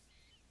the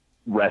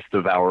rest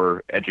of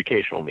our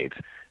educational needs.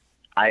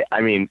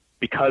 I mean,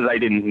 because I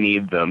didn't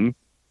need them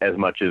as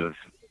much as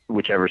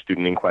whichever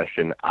student in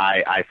question,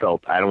 I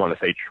felt, I don't want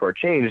to say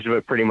shortchanged,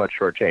 but pretty much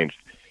shortchanged.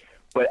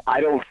 But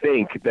I don't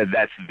think that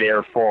that's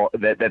their fault,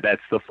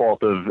 that's the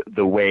fault of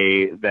the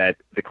way that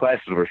the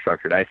classes were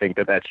structured. I think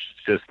that that's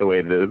just the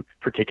way the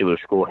particular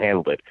school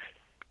handled it.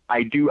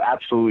 I do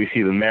absolutely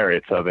see the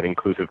merits of an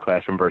inclusive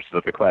classroom versus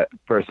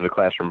a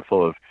classroom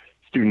full of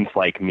students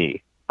like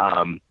me.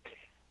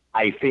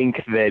 I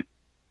think that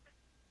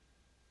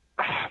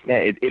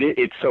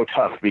it's so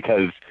tough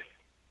because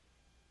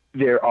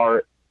there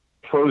are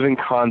pros and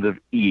cons of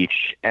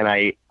each,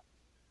 and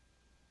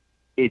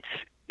it's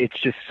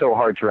just so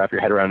hard to wrap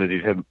your head around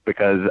it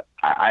because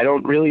I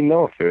don't really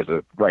know if there's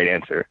a right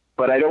answer.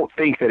 But I don't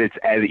think that it's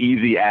as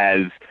easy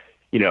as,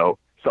 you know,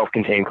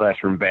 self-contained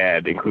classroom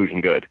bad,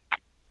 inclusion good.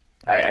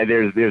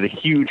 There's a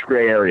huge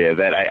gray area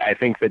that I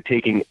think that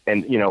taking,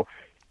 and, you know,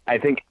 I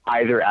think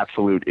either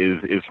absolute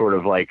is sort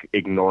of like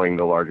ignoring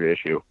the larger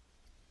issue.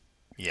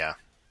 Yeah,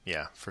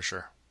 for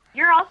sure.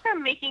 You're also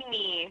making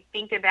me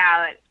think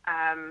about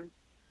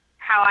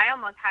how I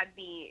almost had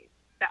the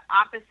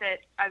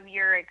opposite of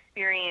your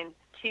experience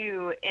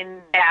too,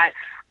 in that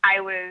I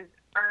was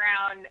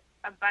around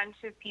a bunch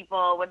of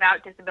people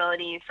without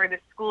disabilities for the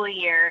school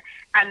year,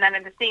 and then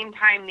at the same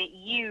time that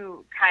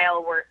you,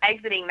 Kyle, were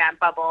exiting that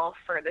bubble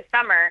for the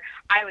summer,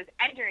 I was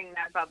entering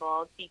that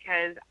bubble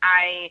because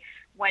I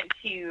went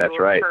to, That's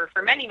right,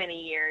 for many,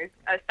 many years,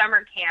 a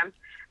summer camp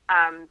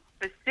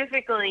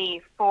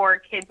specifically for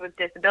kids with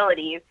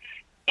disabilities.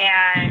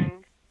 And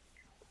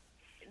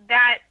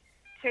that,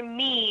 to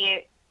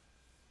me,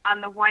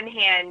 on the one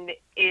hand,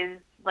 is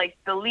like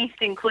the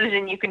least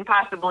inclusion you can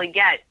possibly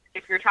get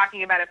if you're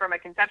talking about it from a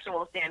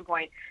conceptual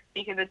standpoint,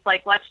 because it's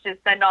like, let's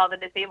just send all the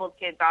disabled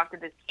kids off to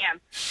this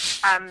camp.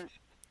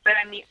 But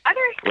on the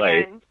other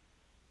hand,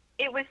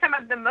 it was some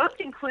of the most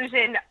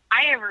inclusion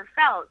I ever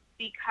felt,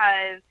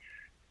 because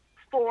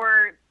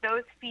for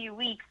those few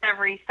weeks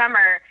every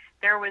summer,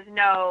 there was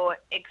no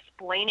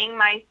explaining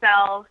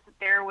myself.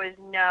 There was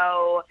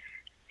no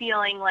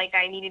feeling like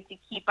I needed to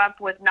keep up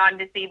with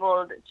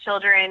non-disabled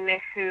children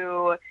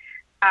who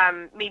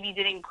maybe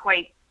didn't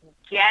quite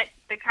get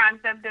the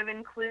concept of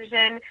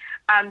inclusion.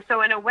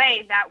 So in a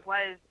way, that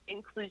was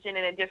inclusion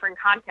in a different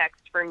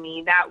context for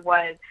me. That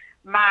was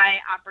my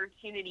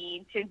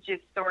opportunity to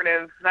just sort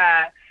of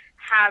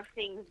have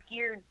things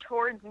geared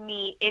towards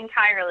me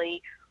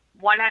entirely,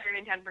 110%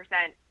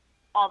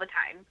 all the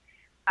time.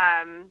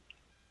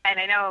 And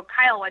I know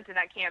Kyle went to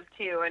that camp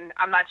too, and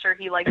I'm not sure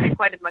he liked it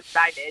quite as much as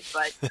I did,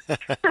 but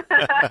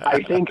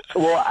I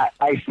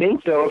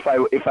think though,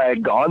 if I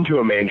had gone to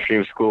a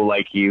mainstream school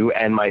like you,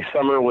 and my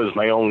summer was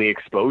my only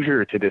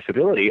exposure to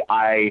disability,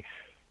 I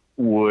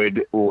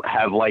would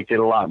have liked it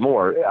a lot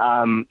more.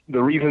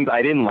 The reasons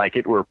I didn't like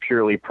it were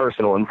purely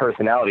personal and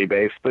personality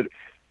based, but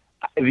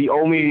the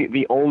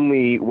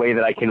only way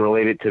that I can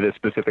relate it to this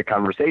specific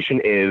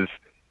conversation is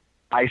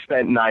I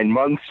spent 9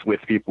 months with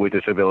people with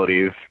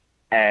disabilities.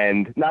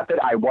 And not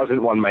that I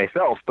wasn't one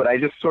myself, but I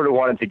just sort of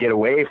wanted to get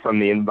away from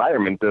the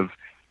environment of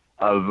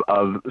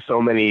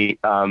so many.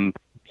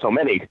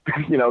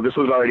 You know, this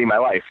was already my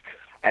life.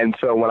 And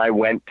so when I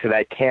went to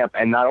that camp,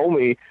 and not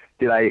only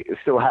did I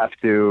still have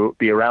to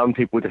be around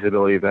people with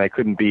disabilities, and I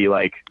couldn't be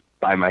like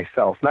by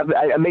myself. Not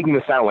that I'm making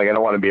this sound like I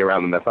don't want to be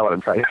around them. That's not what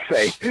I'm trying to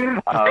say.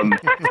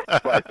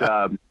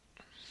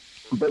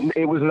 But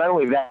it was not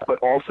only that, but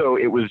also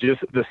it was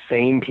just the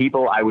same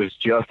people I was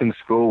just in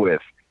school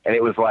with, and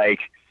it was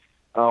like,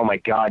 oh my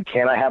God,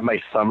 can't I have my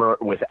summer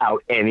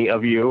without any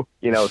of you?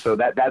 You know, so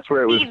that's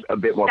where it was a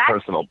bit more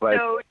personal. But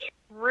so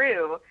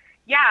true.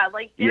 Yeah,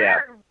 like there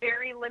are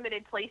very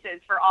limited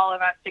places for all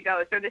of us to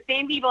go. So the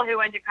same people who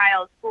went to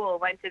Kyle's school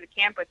went to the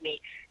camp with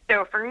me.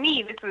 So for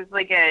me, this was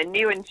like a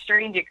new and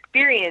strange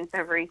experience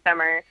every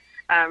summer.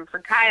 For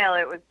Kyle,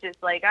 it was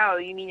just like, oh,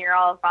 you mean you're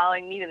all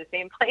following me to the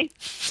same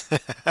place?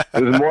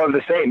 It was more of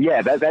the same.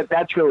 Yeah,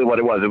 that's really what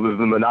it was. It was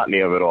the monotony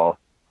of it all.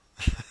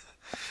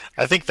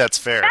 I think that's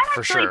fair,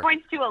 for sure. That actually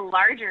points to a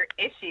larger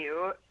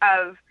issue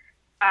of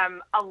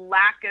a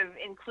lack of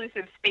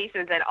inclusive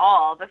spaces at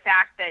all. The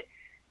fact that,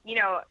 you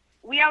know,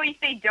 we always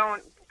say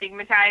don't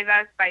stigmatize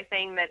us by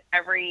saying that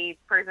every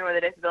person with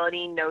a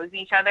disability knows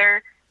each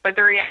other, but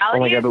the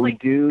reality is, like, we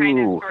kind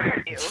of sort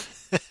of do.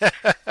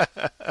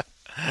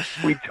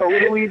 We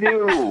totally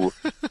do.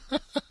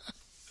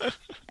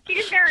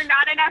 Because there are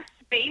not enough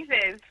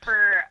spaces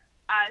for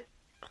us,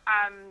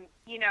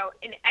 you know,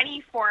 in any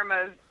form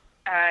of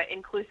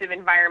inclusive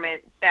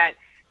environment that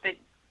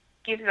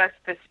gives us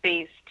the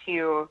space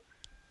to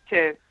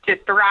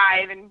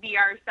thrive and be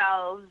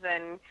ourselves,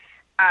 and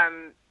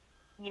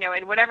you know,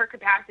 in whatever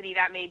capacity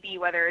that may be,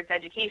 whether it's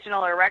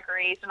educational or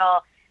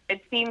recreational.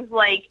 It seems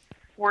like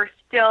we're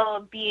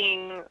still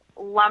being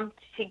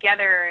lumped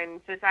together,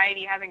 and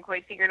society hasn't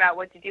quite figured out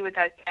what to do with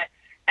us yet.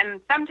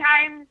 And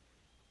sometimes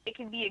it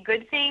can be a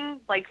good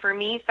thing. Like for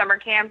me, summer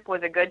camp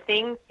was a good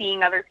thing,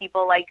 seeing other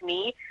people like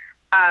me,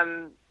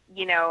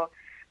 you know.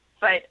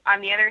 But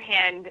on the other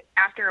hand,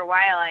 after a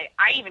while, I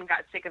even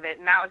got sick of it,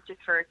 and that was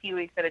just for a few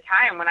weeks at a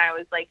time, when I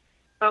was like,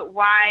 but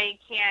why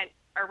can't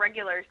a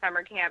regular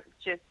summer camp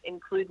just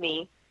include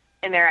me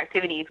in their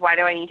activities? Why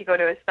do I need to go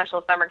to a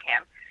special summer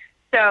camp?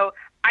 So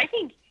I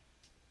think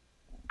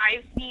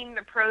I've seen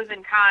the pros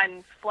and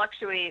cons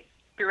fluctuate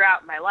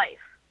throughout my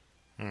life,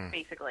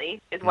 basically,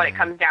 is what it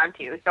comes down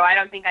to. So I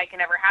don't think I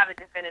can ever have a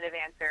definitive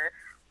answer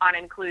on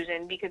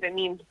inclusion, because it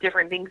means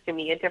different things to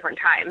me at different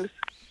times.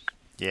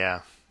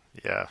 Yeah.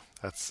 Yeah,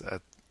 that's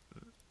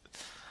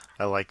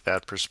I like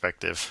that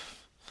perspective.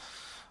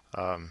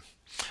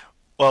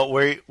 Well,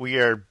 we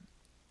are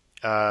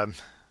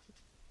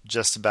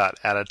just about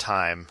out of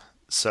time,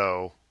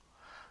 so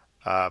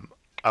I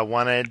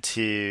wanted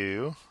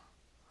to.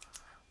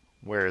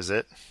 Where is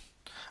it?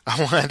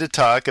 I wanted to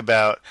talk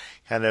about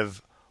kind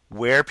of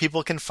where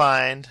people can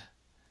find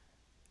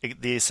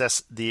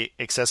the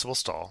accessible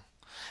stall,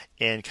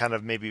 and kind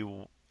of maybe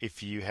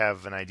if you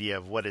have an idea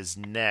of what is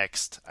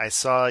next. I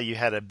saw you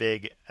had a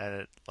big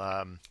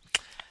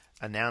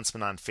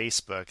announcement on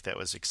Facebook that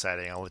was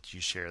exciting. I'll let you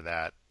share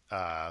that.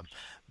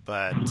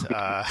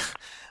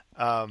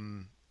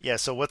 Yeah.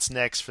 So what's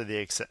next for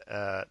the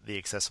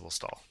accessible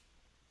stall?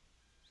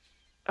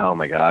 Oh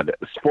my God!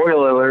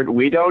 Spoiler alert: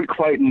 we don't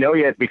quite know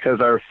yet, because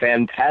our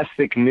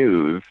fantastic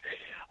news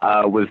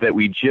was that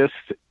we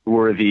just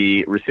were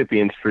the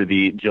recipients for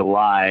the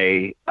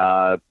July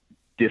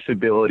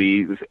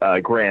disabilities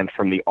grant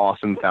from the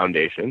Awesome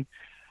Foundation.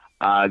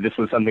 This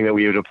was something that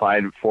we had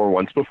applied for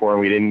once before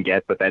and we didn't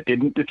get, but that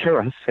didn't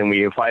deter us, and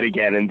we applied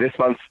again, and this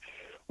month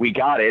we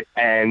got it,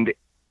 and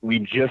we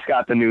just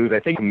got the news, I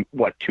think,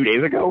 2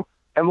 days ago,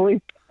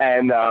 Emily?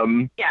 And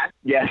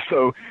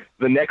so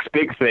the next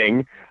big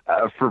thing,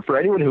 for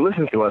anyone who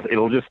listens to us,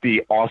 it'll just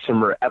be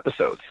awesomer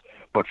episodes.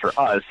 But for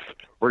us,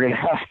 we're going to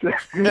have to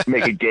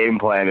make a game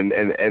plan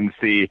and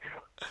see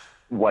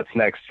what's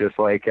next, just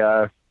like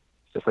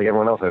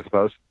everyone else, I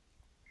suppose.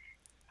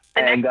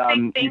 The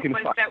next big thing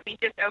was that we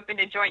just opened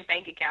a joint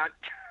bank account.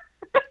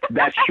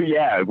 That's true.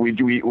 Yeah,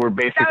 we're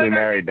basically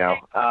married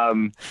now.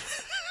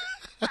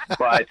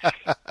 But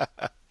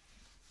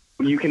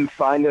you can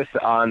find us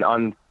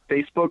on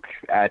Facebook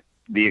at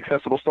The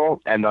Accessible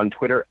Stall, and on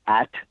Twitter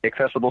at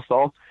Accessible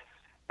Stall.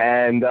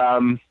 And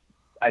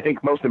I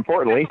think most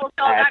importantly,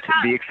 at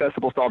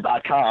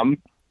theaccessiblestall.com.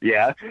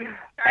 Yeah.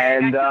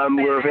 And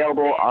we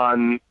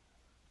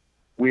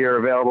are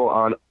available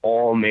on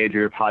all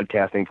major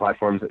podcasting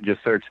platforms.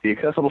 Just search The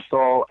Accessible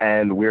Stall,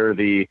 and we're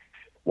the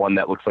one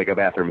that looks like a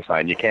bathroom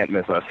sign. You can't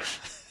miss us.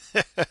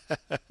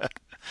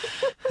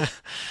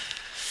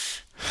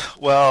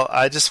 Well,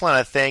 I just want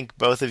to thank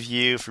both of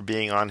you for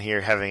being on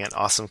here, having an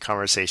awesome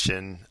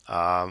conversation.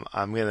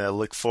 I'm going to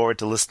look forward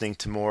to listening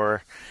to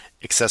more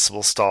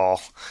Accessible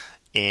Stall,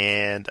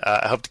 and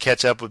I hope to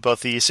catch up with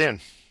both of you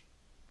soon.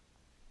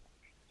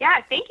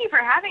 Yeah, thank you for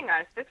having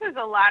us. This was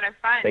a lot of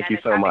fun. Thank you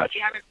so much.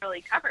 We haven't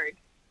really covered.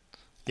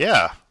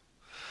 Yeah.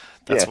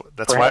 That's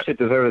perhaps why it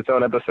deserves its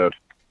own episode.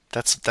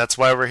 That's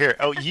why we're here.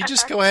 Oh, you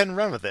just go ahead and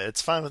run with it.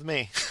 It's fine with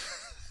me.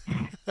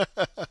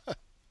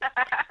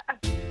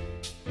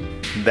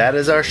 That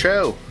is our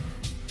show.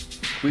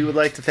 We would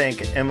like to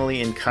thank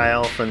Emily and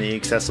Kyle from The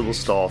Accessible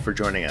Stall for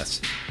joining us.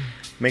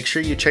 Make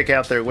sure you check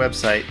out their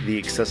website,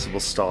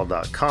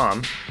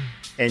 theaccessiblestall.com,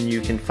 and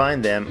you can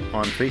find them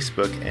on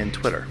Facebook and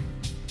Twitter.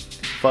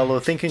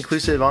 Follow Think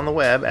Inclusive on the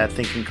web at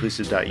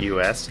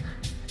thinkinclusive.us,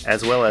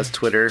 as well as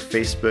Twitter,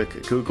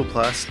 Facebook, Google+,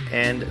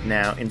 and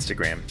now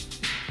Instagram.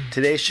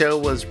 Today's show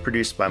was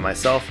produced by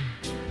myself,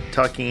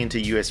 talking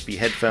into USB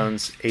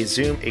headphones, a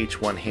Zoom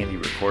H1 handy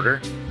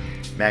recorder,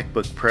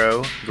 MacBook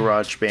Pro,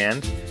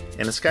 GarageBand,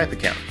 and a Skype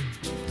account.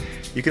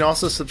 You can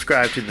also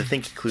subscribe to the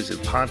Think Inclusive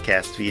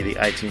podcast via the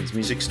iTunes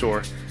Music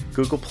Store,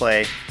 Google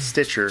Play,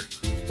 Stitcher,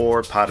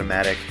 or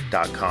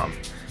Podomatic.com,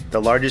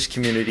 the largest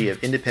community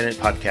of independent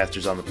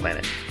podcasters on the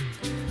planet.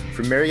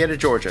 From Marietta,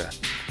 Georgia,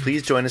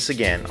 please join us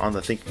again on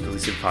the Think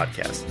Inclusive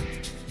podcast.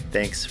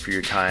 Thanks for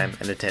your time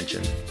and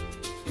attention.